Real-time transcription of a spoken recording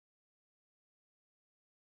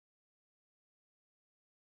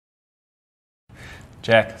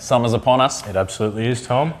Jack, summer's upon us. It absolutely is,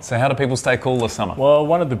 Tom. So how do people stay cool this summer? Well,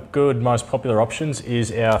 one of the good, most popular options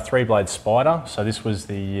is our 3-blade Spyda. So this was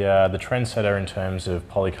the trendsetter in terms of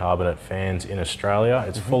polycarbonate fans in Australia.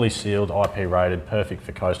 It's fully sealed, IP rated, perfect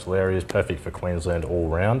for coastal areas, perfect for Queensland all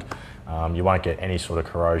round. You won't get any sort of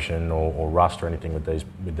corrosion or rust or anything with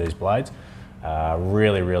these blades.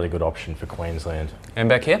 Really, really good option for Queensland. And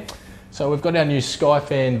back here? So we've got our new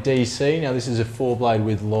Skyfan DC. Now this is a 4-blade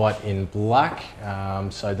with light in black.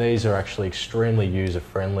 So these are actually extremely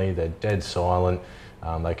user-friendly. They're dead silent.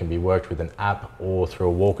 They can be worked with an app or through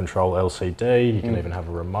a wall control LCD. You can even have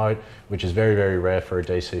a remote, which is very, very rare for a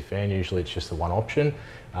DC fan. Usually it's just the one option.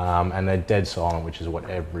 And they're dead silent, which is what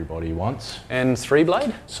everybody wants. And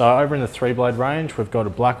 3-blade? So over in the 3-blade range, we've got a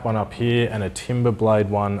black one up here and a timber blade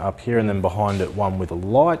one up here, and then behind it one with a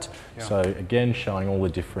light. Yeah. So again, showing all the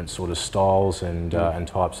different sort of styles and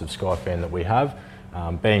types of Skyfan that we have.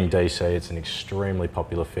 Being DC, it's an extremely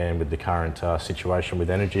popular fan with the current situation with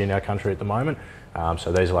energy in our country at the moment.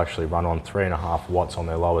 So these will actually run on 3.5 watts on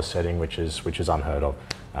their lowest setting, which is unheard of.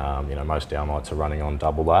 You know, most downlights are running on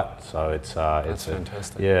double that, so it's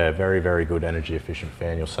fantastic. Yeah, very, very good energy efficient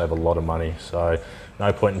fan. You'll save a lot of money. So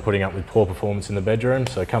no point in putting up with poor performance in the bedroom.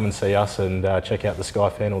 So come and see us and check out the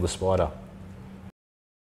Skyfan or the Spyda.